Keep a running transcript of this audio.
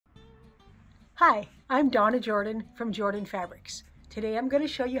Hi, I'm Donna Jordan from Jordan Fabrics. Today I'm going to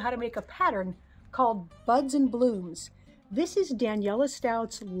show you how to make a pattern called Buds and Blooms. This is Daniela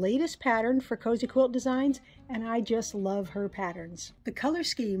Stout's latest pattern for Cozy Quilt Designs, and I just love her patterns. The color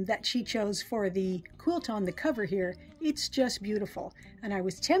scheme that she chose for the quilt on the cover here, it's just beautiful. And I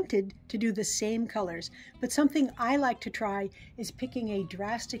was tempted to do the same colors, but something I like to try is picking a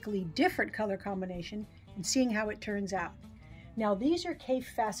drastically different color combination and seeing how it turns out. Now these are Kay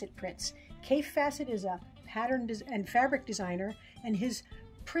Facet prints. Kay Facet is a pattern and fabric designer, and his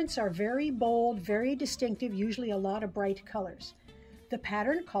prints are very bold, very distinctive, usually a lot of bright colors. The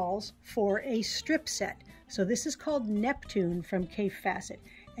pattern calls for a strip set. So this is called Neptune from Kay Facet,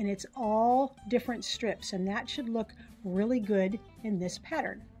 and it's all different strips, and that should look really good in this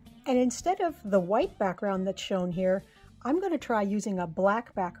pattern. And instead of the white background that's shown here, I'm going to try using a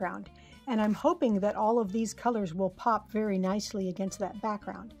black background, and I'm hoping that all of these colors will pop very nicely against that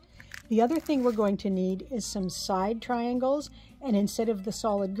background. The other thing we're going to need is some side triangles, and instead of the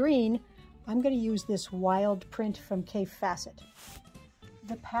solid green, I'm going to use this wild print from Kay Facet.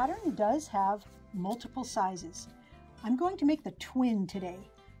 The pattern does have multiple sizes. I'm going to make the twin today,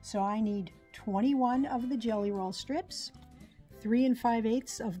 so I need 21 of the jelly roll strips, 3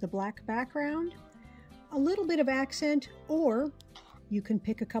 5/8 of the black background, a little bit of accent, or you can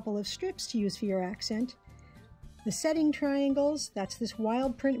pick a couple of strips to use for your accent. The setting triangles, that's this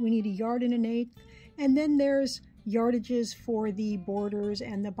wild print, we need 1 1/8 yards, and then there's yardages for the borders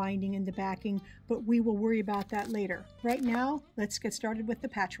and the binding and the backing, but we will worry about that later. Right now, let's get started with the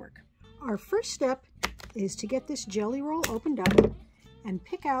patchwork. Our first step is to get this jelly roll opened up and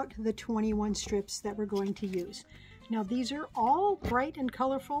pick out the 21 strips that we're going to use. Now these are all bright and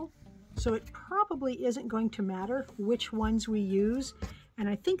colorful, so it probably isn't going to matter which ones we use. And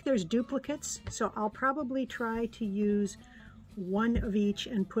I think there's duplicates, so I'll probably try to use one of each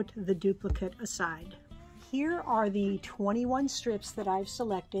and put the duplicate aside. Here are the 21 strips that I've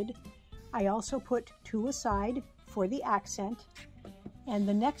selected. I also put 2 aside for the accent. And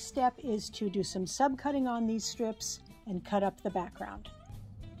the next step is to do some subcutting on these strips and cut up the background.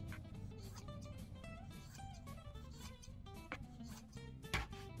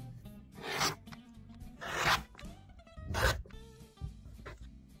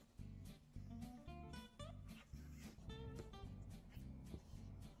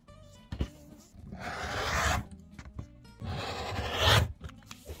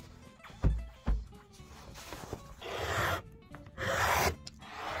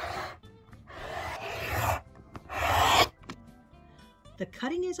 The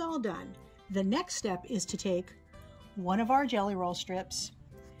cutting is all done. The next step is to take one of our jelly roll strips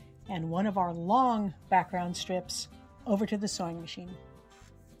and one of our long background strips over to the sewing machine.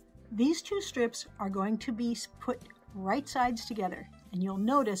 These 2 strips are going to be put right sides together, and you'll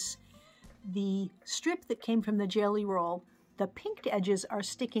notice the strip that came from the jelly roll, the pinked edges are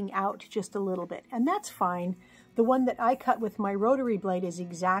sticking out just a little bit, and that's fine. The one that I cut with my rotary blade is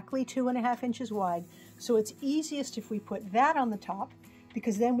exactly 2.5 inches wide, so it's easiest if we put that on the top,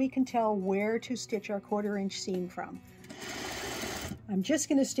 because then we can tell where to stitch our 1/4 inch seam from. I'm just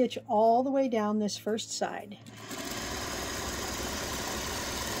going to stitch all the way down this first side.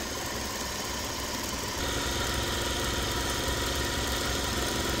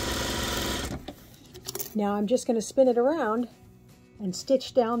 Now I'm just going to spin it around and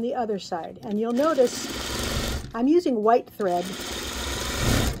stitch down the other side. And you'll notice I'm using white thread,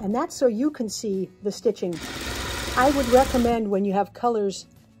 and that's so you can see the stitching. I would recommend when you have colors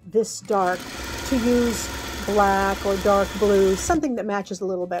this dark to use black or dark blue, something that matches a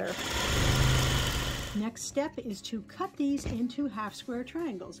little better. Next step is to cut these into half square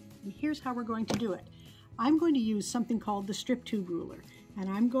triangles. And here's how we're going to do it. I'm going to use something called the strip tube ruler, and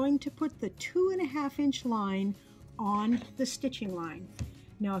I'm going to put the 2.5 inch line on the stitching line.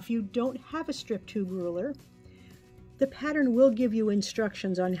 Now if you don't have a strip tube ruler, the pattern will give you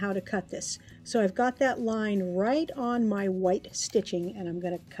instructions on how to cut this. So I've got that line right on my white stitching, and I'm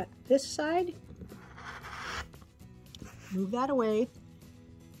going to cut this side, move that away,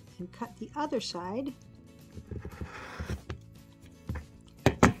 and cut the other side.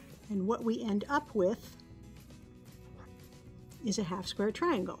 And what we end up with is a half square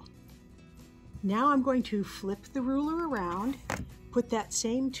triangle. Now I'm going to flip the ruler around, put that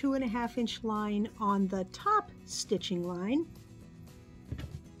same 2.5 inch line on the top stitching line,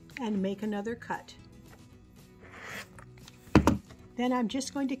 and make another cut. Then I'm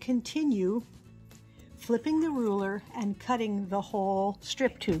just going to continue flipping the ruler and cutting the whole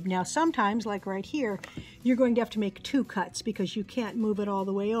strip tube. Now sometimes, like right here, you're going to have to make 2 cuts because you can't move it all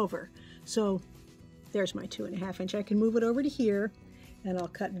the way over. So there's my 2.5 inch. I can move it over to here, And I'll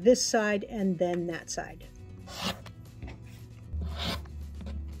cut this side and then that side.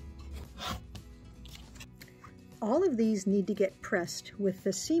 All of these need to get pressed with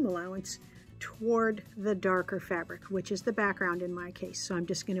the seam allowance toward the darker fabric, which is the background in my case. So I'm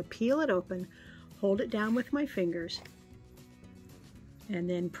just going to peel it open, hold it down with my fingers, and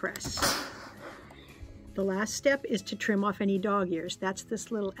then press. The last step is to trim off any dog ears. That's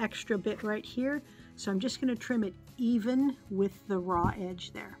this little extra bit right here. So I'm just going to trim it even with the raw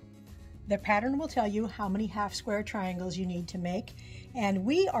edge there. The pattern will tell you how many half square triangles you need to make, and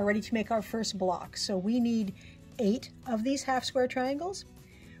we are ready to make our first block. So we need 8 of these half square triangles.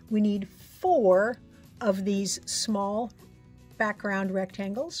 We need 4 of these small background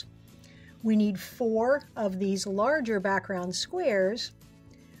rectangles. We need 4 of these larger background squares,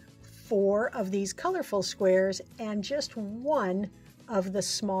 4 of these colorful squares, and just 1 of the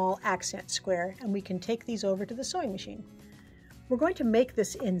small accent square, and we can take these over to the sewing machine. We're going to make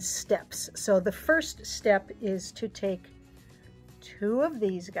this in steps. So the first step is to take 2 of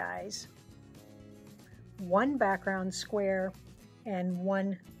these guys, 1 background square and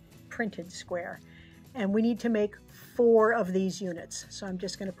 1 printed square, and we need to make 4 of these units. So I'm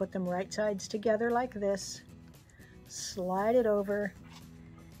just going to put them right sides together like this, slide it over,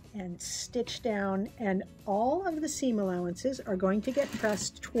 and stitch down, and all of the seam allowances are going to get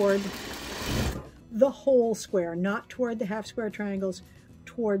pressed toward the whole square, not toward the half square triangles,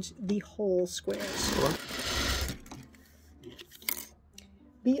 towards the whole squares.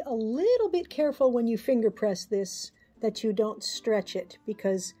 Be a little bit careful when you finger press this that you don't stretch it,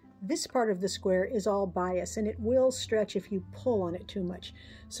 because this part of the square is all bias and it will stretch if you pull on it too much.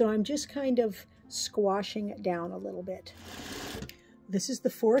 So I'm just kind of squashing it down a little bit. This is the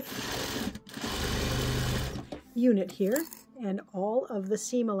 4th unit here, and all of the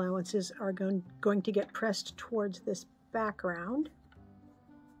seam allowances are going to get pressed towards this background.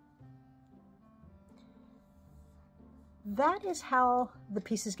 That is how the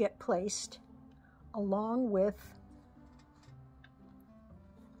pieces get placed, along with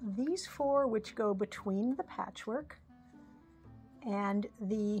these 4 which go between the patchwork and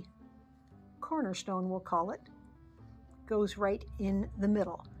the cornerstone, we'll call it, goes right in the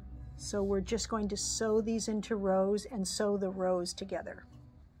middle. So we're just going to sew these into rows and sew the rows together.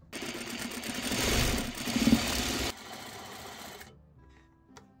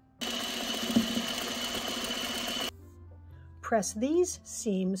 Press these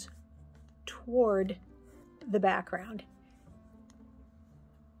seams toward the background.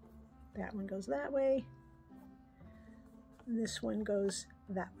 That one goes that way. This one goes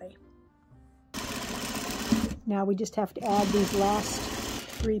that way. Now we just have to add these last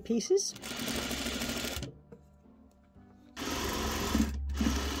 3 pieces.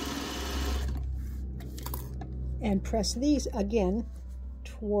 And press these again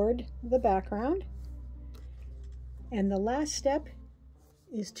toward the background. And the last step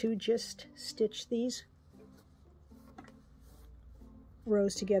is to just stitch these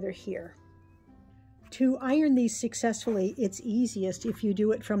rows together here. To iron these successfully, it's easiest if you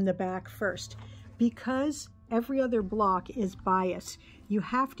do it from the back first. Because every other block is bias, you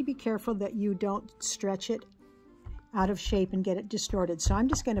have to be careful that you don't stretch it out of shape and get it distorted. So I'm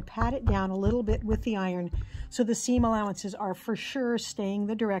just going to pat it down a little bit with the iron so the seam allowances are for sure staying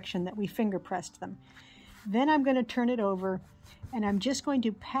the direction that we finger pressed them. Then I'm going to turn it over, and I'm just going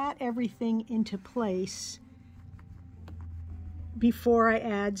to pat everything into place before I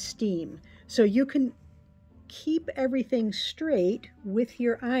add steam. So you can keep everything straight with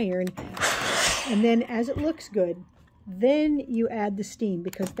your iron, and then as it looks good, then you add the steam,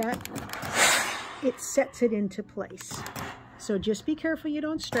 because it sets it into place. So just be careful you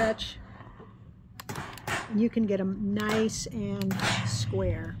don't stretch, and you can get them nice and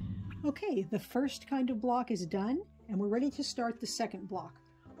square. Okay, the first kind of block is done, and we're ready to start the second block.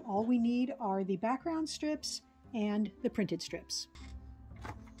 All we need are the background strips and the printed strips.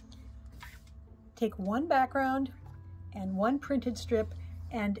 Take 1 background and 1 printed strip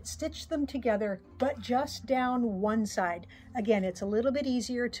and stitch them together, but just down one side. Again, it's a little bit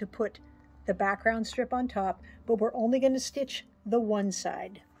easier to put the background strip on top, but we're only going to stitch the one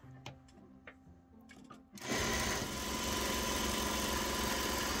side.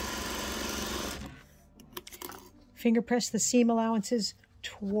 Finger press the seam allowances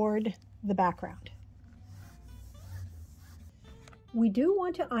toward the background. We do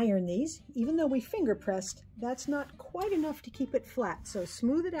want to iron these. Even though we finger pressed, that's not quite enough to keep it flat. So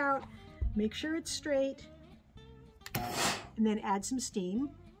smooth it out, make sure it's straight, and then add some steam.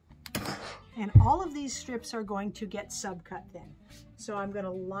 And all of these strips are going to get subcut then. So I'm going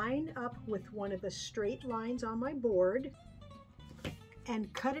to line up with one of the straight lines on my board,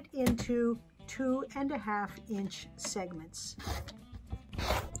 and cut it into 2.5-inch segments.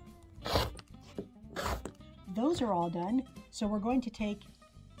 Those are all done, so we're going to take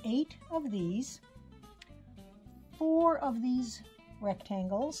 8 of these, 4 of these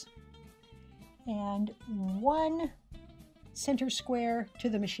rectangles, and 1 center square to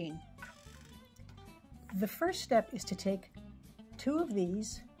the machine. The first step is to take 2 of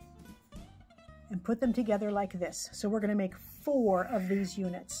these and put them together like this. So we're going to make 4 of these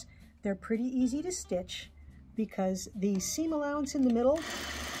units. They're pretty easy to stitch because the seam allowance in the middle,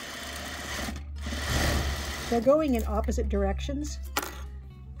 they're going in opposite directions.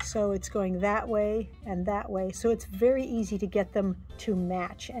 So it's going that way and that way. So it's very easy to get them to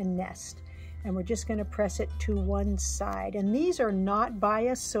match and nest. And we're just going to press it to one side. And these are not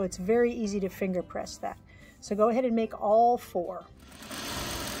biased, so it's very easy to finger press that. So go ahead and make all 4.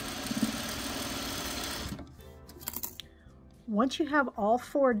 Once you have all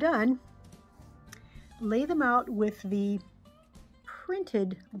 4 done, lay them out with the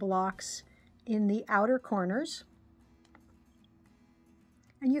printed blocks in the outer corners.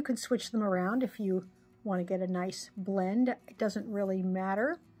 And you can switch them around if you want to get a nice blend. It doesn't really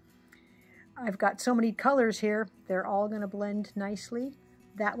matter. I've got so many colors here, they're all going to blend nicely.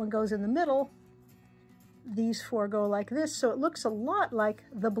 That one goes in the middle. These 4 go like this, so it looks a lot like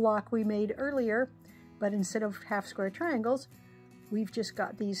the block we made earlier, but instead of half square triangles, we've just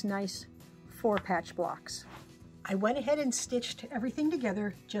got these nice 4 patch blocks. I went ahead and stitched everything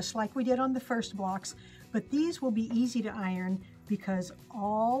together just like we did on the first blocks, but these will be easy to iron because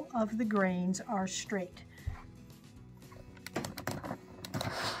all of the grains are straight.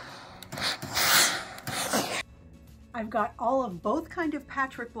 I've got all of both kind of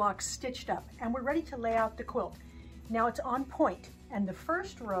patchwork blocks stitched up and we're ready to lay out the quilt. Now it's on point, and the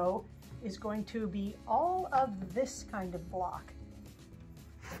first row is going to be all of this kind of block.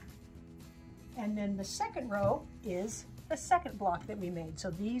 And then the second row is the second block that we made.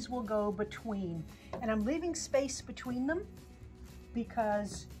 So these will go between, and I'm leaving space between them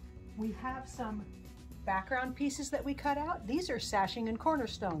because we have some background pieces that we cut out. These are sashing and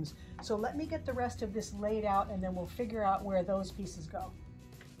cornerstones. So let me get the rest of this laid out and then we'll figure out where those pieces go.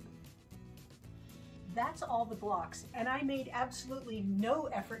 That's all the blocks, and I made absolutely no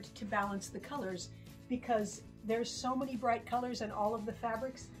effort to balance the colors because there's so many bright colors in all of the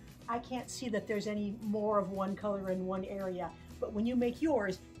fabrics. I can't see that there's any more of one color in one area, but when you make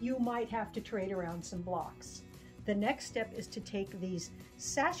yours, you might have to trade around some blocks. The next step is to take these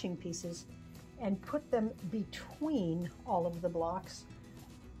sashing pieces and put them between all of the blocks.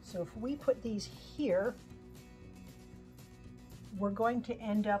 So if we put these here, we're going to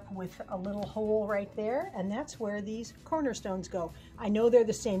end up with a little hole right there, and that's where these cornerstones go. I know they're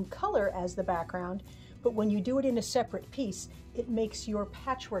the same color as the background, but when you do it in a separate piece, it makes your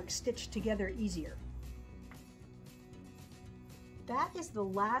patchwork stitched together easier. That is the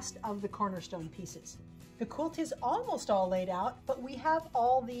last of the cornerstone pieces. The quilt is almost all laid out, but we have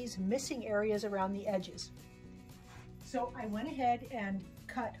all these missing areas around the edges. So I went ahead and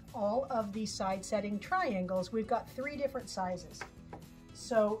cut all of these side setting triangles. We've got 3 different sizes.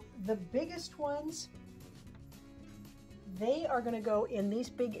 So the biggest ones, they are going to go in these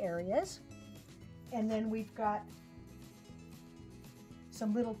big areas. And then we've got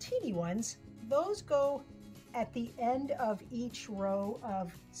some little teeny ones. Those go at the end of each row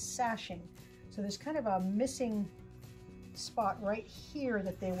of sashing. So there's kind of a missing spot right here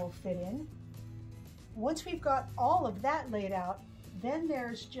that they will fit in. Once we've got all of that laid out, then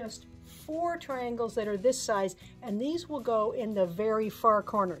there's just 4 triangles that are this size, and these will go in the very far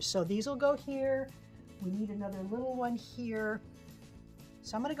corners. So these will go here. We need another little one here.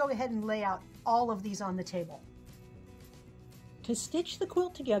 So I'm going to go ahead and lay out all of these on the table. To stitch the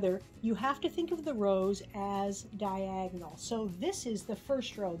quilt together, you have to think of the rows as diagonal. So this is the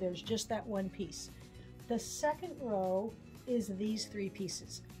first row. There's just that one piece. The second row is these 3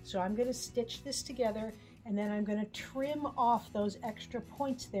 pieces. So I'm going to stitch this together, and then I'm going to trim off those extra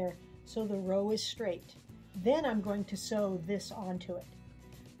points there so the row is straight. Then I'm going to sew this onto it.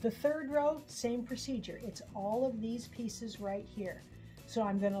 The third row, same procedure. It's all of these pieces right here. So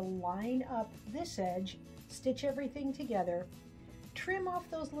I'm going to line up this edge, stitch everything together, trim off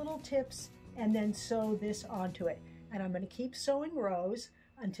those little tips, and then sew this onto it. And I'm going to keep sewing rows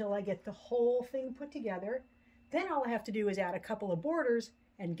until I get the whole thing put together. Then all I have to do is add a couple of borders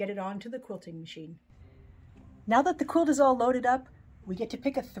and get it onto the quilting machine. Now that the quilt is all loaded up, we get to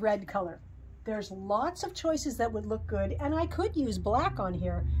pick a thread color. There's lots of choices that would look good, and I could use black on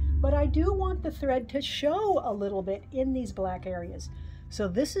here, but I do want the thread to show a little bit in these black areas. So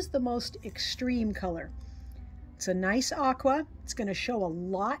this is the most extreme color. It's a nice aqua. It's going to show a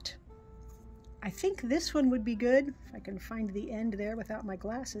lot. I think this one would be good. If I can find the end there without my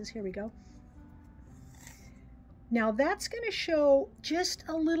glasses. Here we go. Now that's going to show just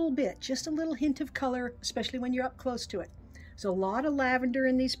a little bit, just a little hint of color, especially when you're up close to it. There's a lot of lavender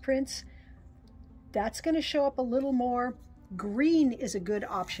in these prints. That's going to show up a little more. Green is a good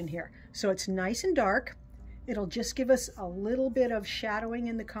option here. So it's nice and dark. It'll just give us a little bit of shadowing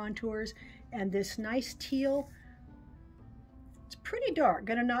in the contours, and this nice teal, it's pretty dark,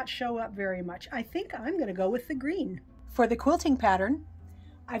 gonna not show up very much. I think I'm gonna go with the green. For the quilting pattern,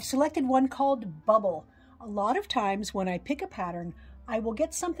 I've selected one called Bubble. A lot of times when I pick a pattern, I will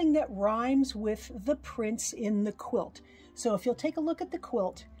get something that rhymes with the prints in the quilt. So if you'll take a look at the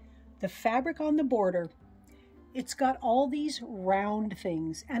quilt, the fabric on the border, it's got all these round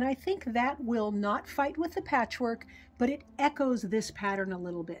things, and I think that will not fight with the patchwork, but it echoes this pattern a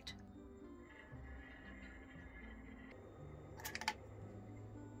little bit.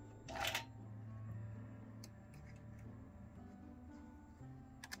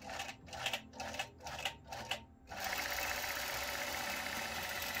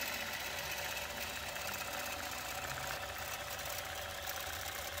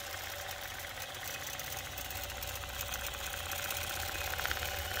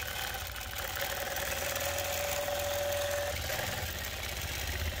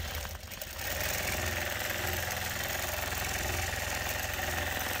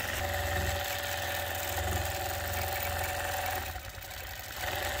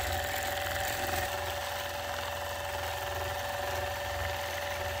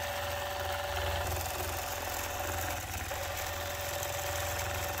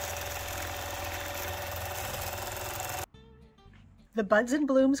 The Buds and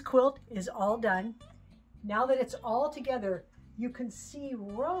Blooms quilt is all done. Now that it's all together, you can see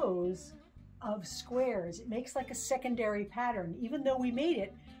rows of squares. It makes like a secondary pattern. Even though we made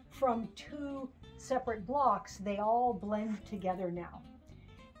it from two separate blocks, they all blend together now.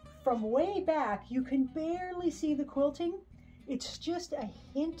 From way back, you can barely see the quilting. It's just a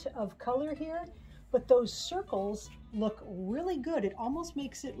hint of color here, but those circles look really good. It almost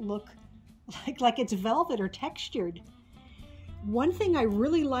makes it look like it's velvet or textured. One thing I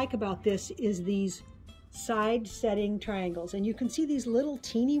really like about this is these side setting triangles, and you can see these little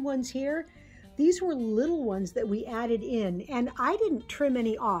teeny ones here. These were little ones that we added in, and I didn't trim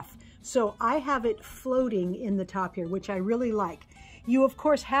any off, so I have it floating in the top here, which I really like. You of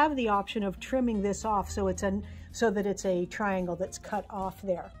course have the option of trimming this off so that it's a triangle that's cut off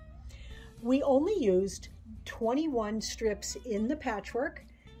there. We only used 21 strips in the patchwork,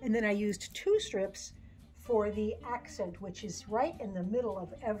 and then I used 2 strips for the accent, which is right in the middle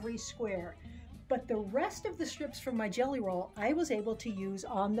of every square. But the rest of the strips from my jelly roll, I was able to use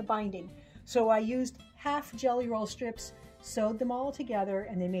on the binding. So I used half jelly roll strips, sewed them all together,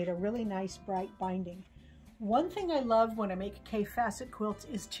 and they made a really nice bright binding. One thing I love when I make K-facet quilts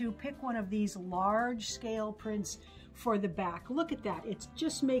is to pick one of these large scale prints for the back. Look at that, it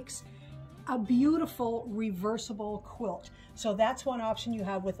just makes a beautiful reversible quilt. So that's one option you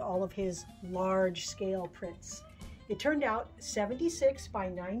have with all of his large scale prints. It turned out 76 by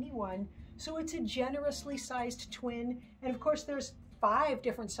 91, so it's a generously sized twin. And of course there's 5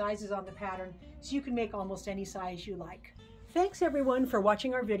 different sizes on the pattern, so you can make almost any size you like. Thanks everyone for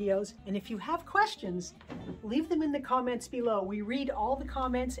watching our videos, and if you have questions, leave them in the comments below. We read all the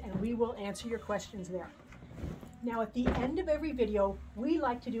comments and we will answer your questions there. Now at the end of every video, we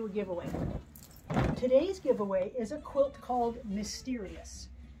like to do a giveaway. Today's giveaway is a quilt called Mysterious.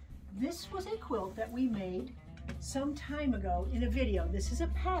 This was a quilt that we made some time ago in a video. This is a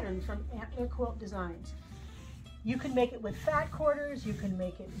pattern from Antler Quilt Designs. You can make it with fat quarters, you can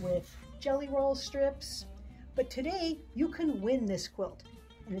make it with jelly roll strips, but today you can win this quilt.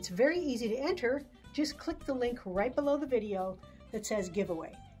 And it's very easy to enter. Just click the link right below the video that says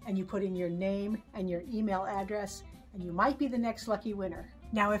giveaway, and you put in your name and your email address, and you might be the next lucky winner.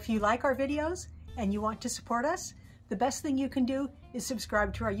 Now, if you like our videos and you want to support us, the best thing you can do is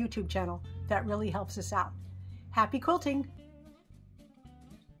subscribe to our YouTube channel. That really helps us out. Happy quilting!